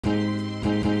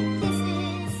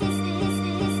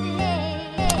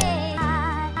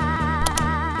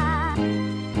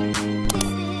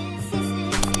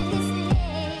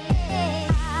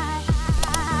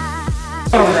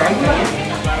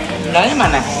Sendalnya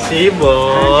mana? Si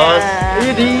bos.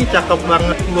 Ini cakep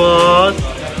banget bos.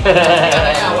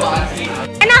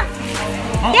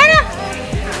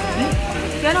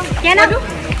 Kiano, Kiano.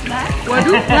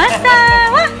 Waduh, basah.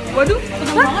 Wah, waduh,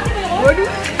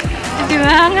 waduh. Lucu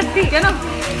banget sih. Kiano.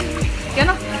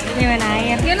 Gimana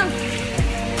air? Kiano.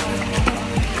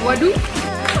 Waduh.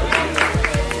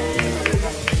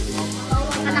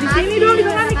 Di sini dong, di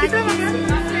mana kita makan?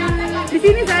 Di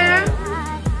sini sayang.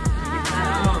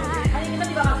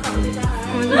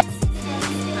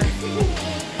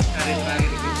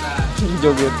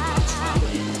 Joget.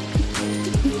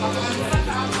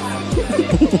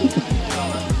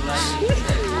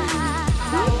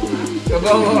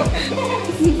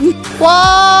 Wow.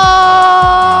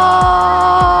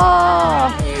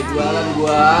 Jualan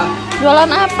gua. Jualan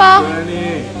apa?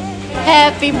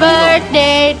 Happy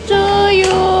birthday to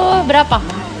you. Berapa?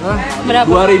 Berapa?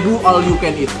 2000 all you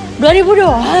can eat. 2000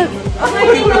 doang.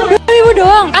 2000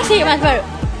 doang. Kasih Mas Baru.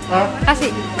 Hah?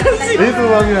 Kasih. Itu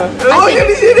bangnya. Oh, ini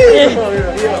di sini.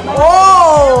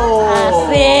 Oh.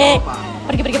 Asik.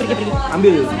 Pergi.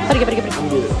 Ambil.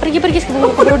 Pergi.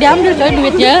 Keburu diambil coy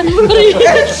duitnya. Pergi.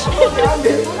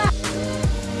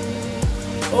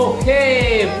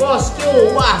 Oke,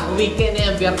 bosku, wah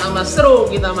weekendnya biar tambah seru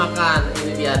kita makan.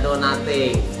 Ini dia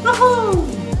donate.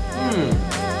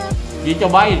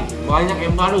 Dicobain, banyak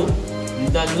yang baru.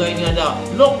 Dan juga ini ada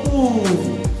loku.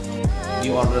 Di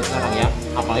order sekarang ya,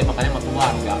 apalagi makannya sama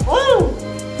keluarga.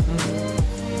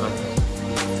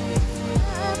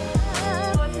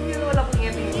 Lokunya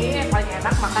ini paling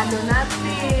enak makan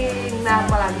donating. Nah,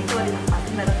 apalagi kalau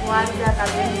dinikmatin bareng keluarga,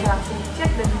 kalian bisa langsung cek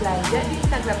dan belanja di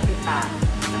Instagram kita.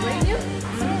 Cobain yuk.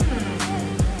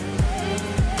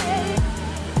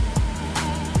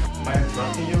 Am I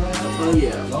interrupting you right now? Oh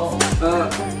iya.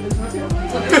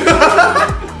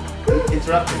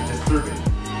 Interrupting, disturbing.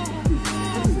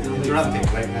 Interrupting,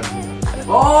 like that.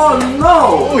 Oh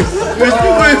no.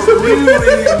 Really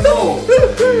no.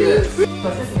 Yes.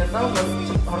 Pasti nggak tahu harus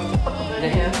cepet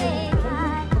ya.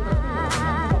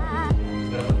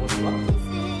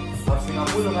 Harus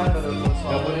 50 kan kalau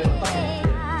nggak boleh lepas.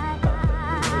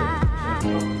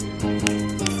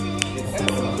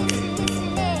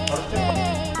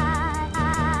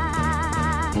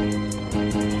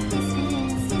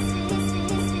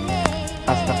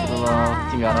 Astagfirullah,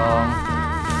 Cinggarong.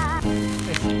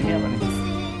 Ini apa nih?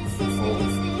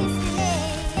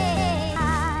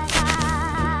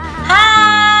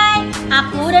 Hai,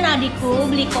 aku dan adikku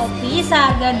beli kopi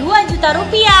seharga 2 juta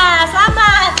rupiah.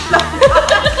 Selamat.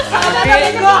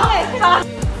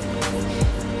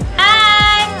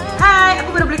 Hai, aku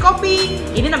baru beli kopi.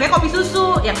 Ini namanya kopi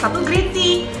susu, yang satu green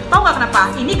tea. Tahu nggak kenapa?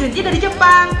 Ini green tea dari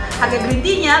Jepang. Harga green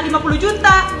tea-nya 50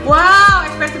 juta. Wow,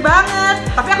 ekspresif banget.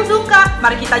 Tapi aku suka.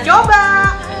 Mari kita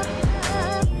coba.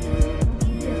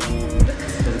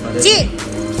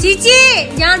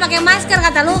 Cici, jangan pakai masker,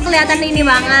 kata lu kelihatan ini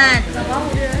banget.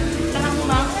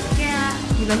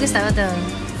 Ini bagus tau tuh.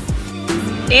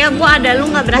 Dia gua ada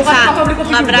lu nggak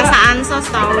berasa ansos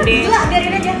tau deh. Gila,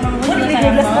 biarin aja. Gua beli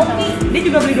 12 kopi. Dia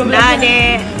juga beli 12. Udah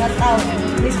deh. Nggak tahu.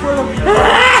 Beli 10.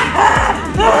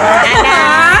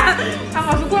 Dadah.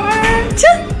 Nggak suka kan?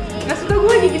 Nggak suka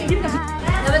gue gini-gini nggak suka.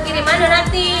 Dapat kiriman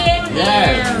donatin.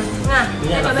 Yes. Nah,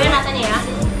 kita cobain rasanya ya.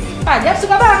 Pajar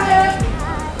suka banget.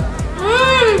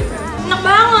 Enak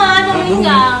banget, mau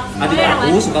meninggal. Adik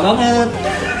aku suka banget.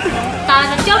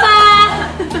 Kalian coba.